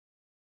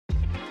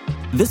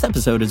This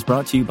episode is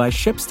brought to you by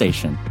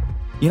ShipStation.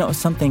 You know,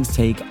 some things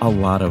take a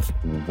lot of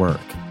work,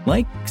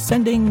 like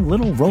sending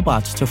little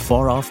robots to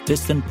far-off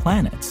distant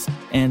planets.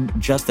 And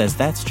just as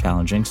that's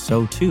challenging,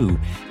 so too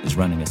is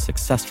running a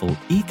successful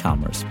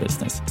e-commerce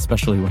business,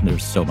 especially when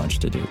there's so much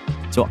to do.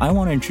 So I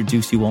want to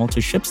introduce you all to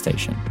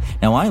ShipStation.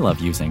 Now, I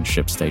love using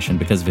ShipStation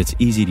because of its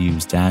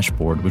easy-to-use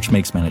dashboard, which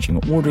makes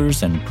managing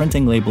orders and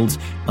printing labels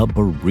a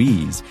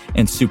breeze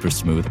and super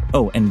smooth.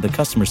 Oh, and the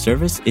customer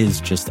service is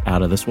just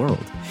out of this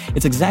world.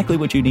 It's exactly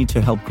what you need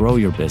to help grow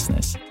your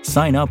business.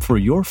 Sign up for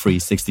your free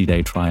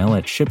 60-day trial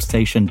at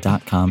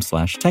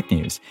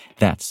shipstation.com/technews.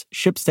 That's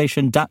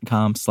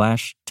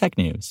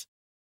shipstation.com/technews.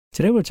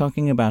 Today we're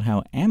talking about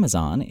how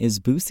Amazon is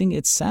boosting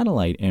its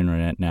satellite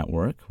internet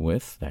network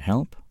with the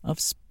help of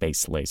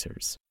space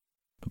lasers.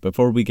 But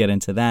before we get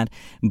into that,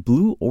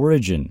 Blue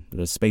Origin,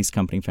 the space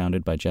company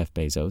founded by Jeff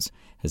Bezos,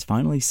 has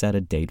finally set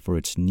a date for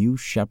its New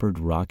Shepard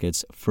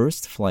rocket's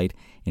first flight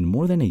in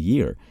more than a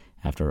year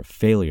after a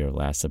failure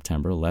last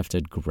September left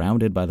it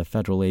grounded by the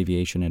Federal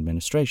Aviation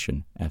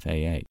Administration,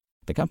 FAA.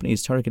 The company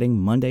is targeting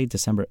Monday,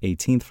 December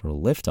 18th for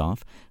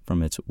liftoff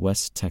from its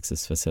West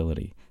Texas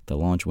facility. The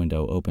launch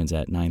window opens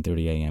at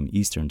 9:30 a.m.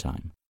 Eastern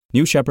Time.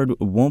 New Shepard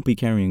won't be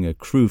carrying a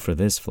crew for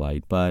this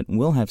flight, but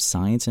will have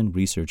science and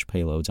research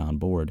payloads on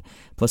board,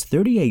 plus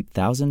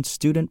 38,000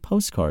 student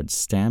postcards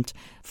stamped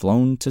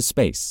 "Flown to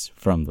Space"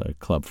 from the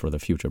Club for the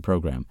Future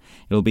program.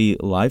 It'll be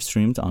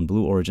live-streamed on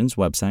Blue Origin's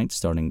website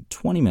starting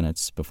 20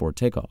 minutes before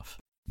takeoff.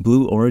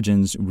 Blue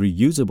Origin's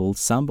reusable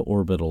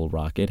suborbital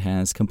rocket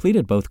has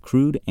completed both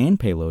crewed and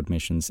payload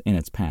missions in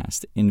its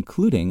past,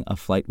 including a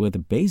flight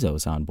with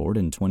Bezos on board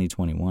in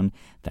 2021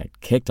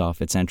 that kicked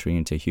off its entry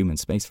into human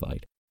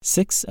spaceflight.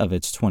 6 of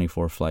its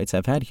 24 flights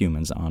have had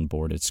humans on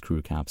board its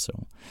crew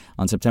capsule.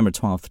 On September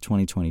 12,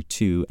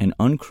 2022, an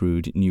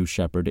uncrewed New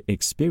Shepard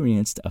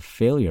experienced a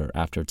failure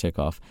after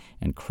takeoff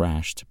and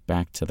crashed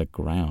back to the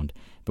ground.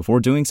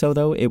 Before doing so,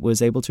 though, it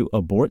was able to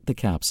abort the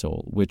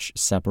capsule, which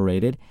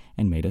separated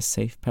and made a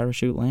safe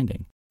parachute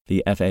landing.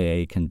 The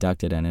FAA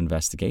conducted an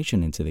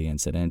investigation into the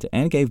incident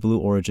and gave Blue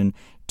Origin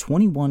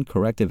 21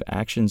 corrective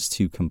actions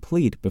to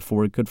complete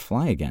before it could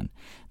fly again.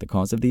 The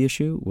cause of the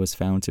issue was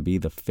found to be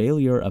the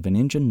failure of an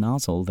engine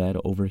nozzle that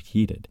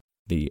overheated.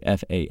 The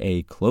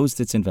FAA closed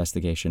its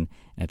investigation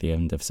at the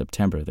end of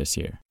September this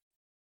year.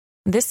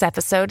 This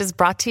episode is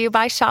brought to you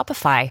by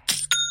Shopify.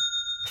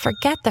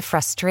 Forget the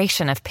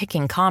frustration of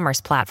picking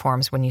commerce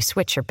platforms when you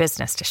switch your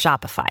business to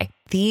Shopify,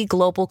 the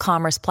global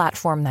commerce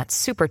platform that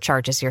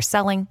supercharges your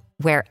selling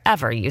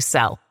wherever you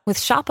sell. With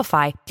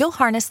Shopify, you'll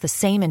harness the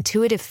same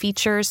intuitive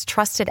features,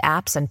 trusted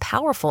apps, and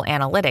powerful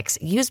analytics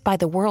used by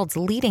the world's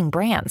leading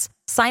brands.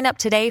 Sign up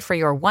today for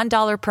your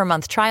 $1 per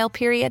month trial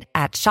period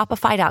at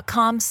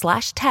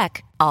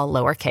shopify.com/tech, all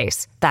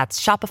lowercase. That's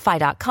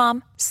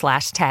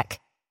shopify.com/tech.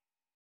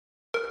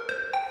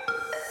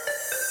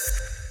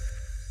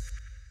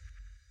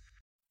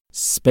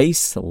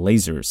 Space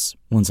lasers,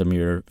 once a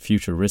mere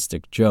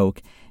futuristic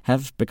joke,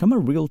 have become a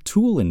real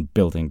tool in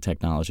building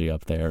technology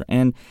up there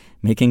and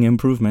making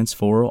improvements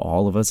for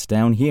all of us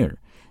down here.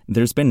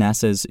 There's been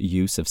NASA's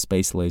use of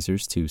space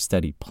lasers to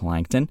study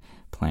plankton,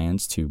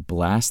 plans to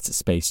blast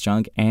space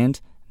junk, and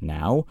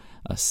now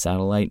a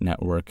satellite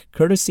network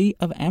courtesy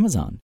of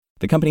Amazon.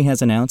 The company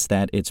has announced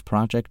that its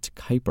Project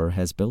Kuiper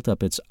has built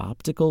up its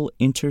optical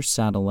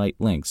intersatellite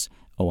links,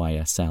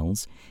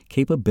 OISLs,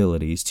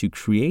 capabilities to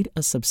create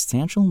a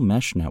substantial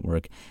mesh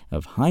network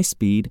of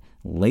high-speed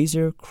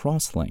laser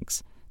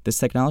crosslinks. This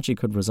technology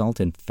could result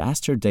in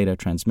faster data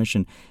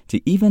transmission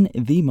to even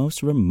the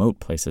most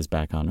remote places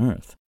back on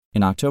Earth.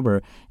 In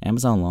October,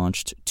 Amazon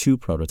launched 2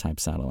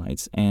 prototype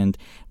satellites and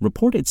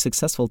reported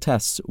successful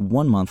tests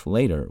 1 month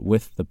later,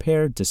 with the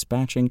pair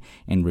dispatching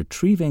and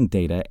retrieving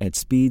data at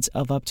speeds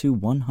of up to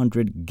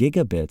 100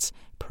 gigabits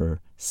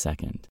per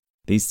second.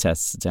 These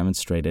tests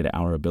demonstrated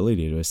our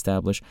ability to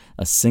establish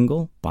a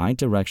single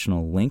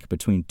bidirectional link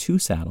between 2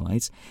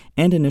 satellites,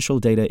 and initial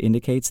data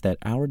indicates that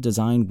our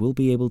design will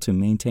be able to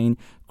maintain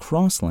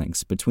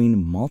crosslinks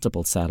between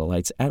multiple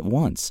satellites at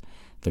once,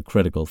 the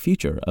critical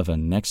feature of a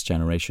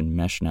next-generation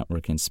mesh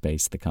network in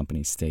space, the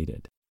company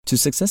stated. To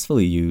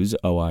successfully use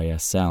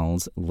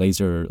OISLs,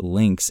 laser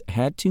links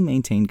had to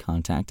maintain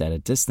contact at a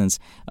distance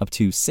up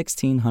to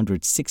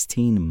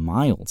 1,616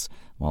 miles,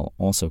 while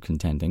also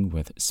contending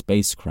with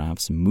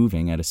spacecrafts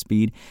moving at a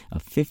speed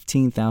of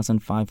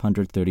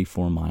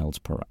 15,534 miles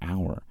per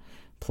hour.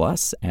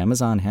 Plus,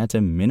 Amazon had to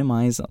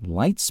minimize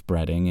light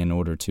spreading in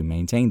order to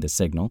maintain the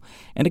signal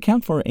and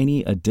account for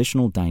any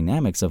additional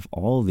dynamics of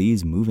all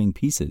these moving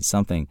pieces,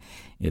 something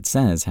it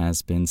says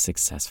has been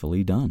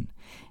successfully done.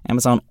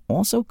 Amazon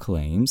also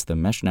claims the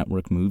mesh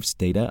network moves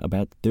data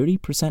about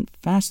 30%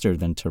 faster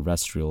than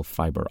terrestrial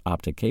fiber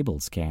optic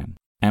cables can.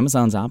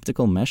 Amazon's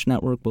optical mesh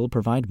network will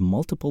provide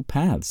multiple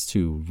paths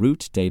to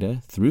route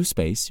data through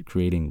space,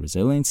 creating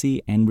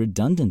resiliency and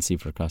redundancy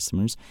for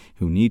customers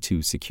who need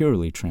to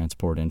securely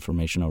transport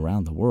information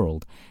around the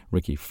world,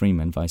 Ricky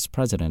Freeman, vice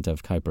president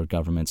of Kuiper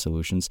Government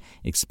Solutions,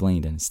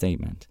 explained in a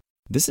statement.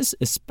 This is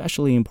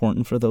especially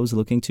important for those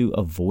looking to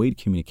avoid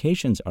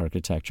communications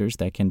architectures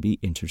that can be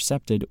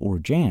intercepted or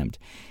jammed,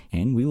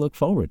 and we look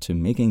forward to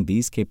making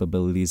these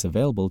capabilities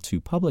available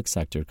to public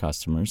sector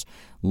customers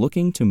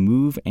looking to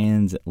move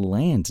and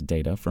land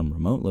data from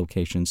remote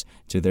locations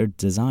to their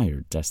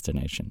desired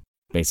destination.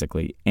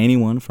 Basically,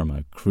 anyone from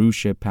a cruise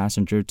ship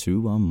passenger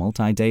to a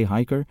multi-day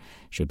hiker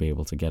should be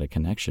able to get a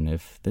connection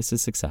if this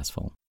is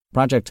successful.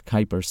 Project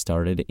Kuiper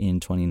started in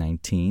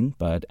 2019,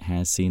 but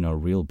has seen a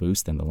real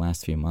boost in the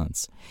last few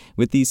months.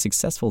 With these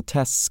successful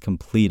tests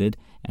completed,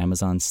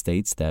 Amazon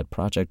states that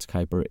Project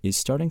Kuiper is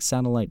starting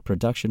satellite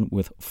production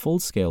with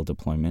full-scale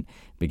deployment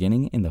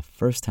beginning in the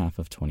first half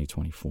of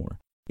 2024.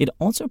 It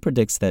also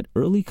predicts that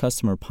early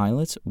customer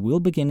pilots will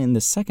begin in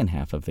the second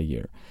half of the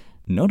year.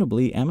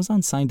 Notably,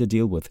 Amazon signed a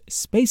deal with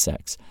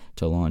SpaceX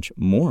to launch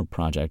more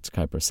Project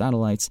Kuiper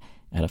satellites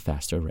at a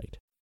faster rate.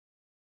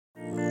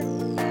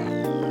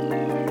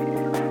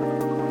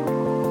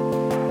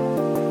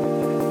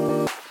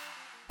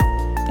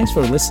 Thanks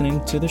for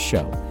listening to the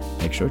show.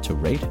 Make sure to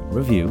rate,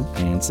 review,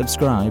 and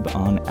subscribe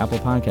on Apple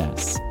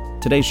Podcasts.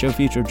 Today's show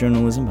featured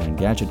journalism by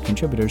Gadget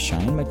contributors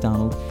Cheyenne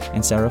McDonald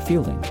and Sarah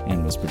Fielding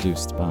and was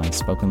produced by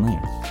Spoken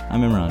Layer.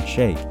 I'm Imran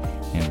Sheikh,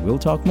 and we'll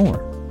talk more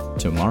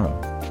tomorrow.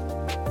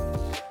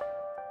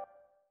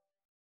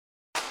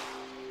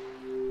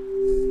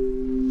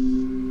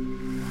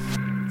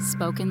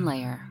 Spoken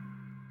Layer.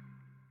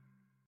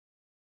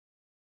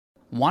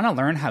 Want to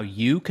learn how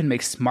you can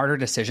make smarter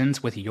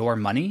decisions with your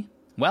money?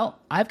 Well,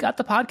 I've got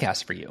the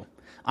podcast for you.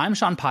 I'm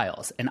Sean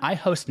Piles, and I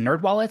host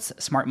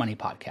NerdWallet's Smart Money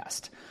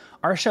Podcast.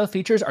 Our show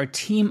features our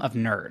team of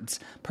nerds,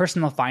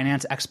 personal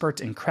finance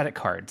experts in credit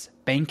cards,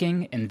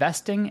 banking,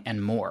 investing,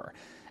 and more.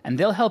 And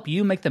they'll help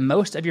you make the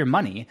most of your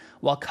money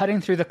while cutting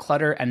through the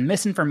clutter and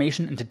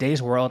misinformation in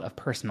today's world of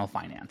personal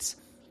finance.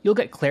 You'll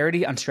get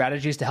clarity on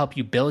strategies to help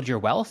you build your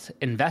wealth,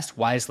 invest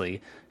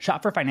wisely,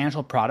 shop for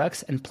financial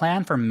products, and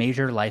plan for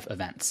major life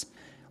events.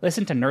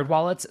 Listen to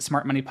NerdWallet's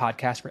Smart Money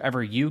Podcast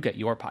wherever you get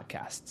your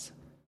podcasts.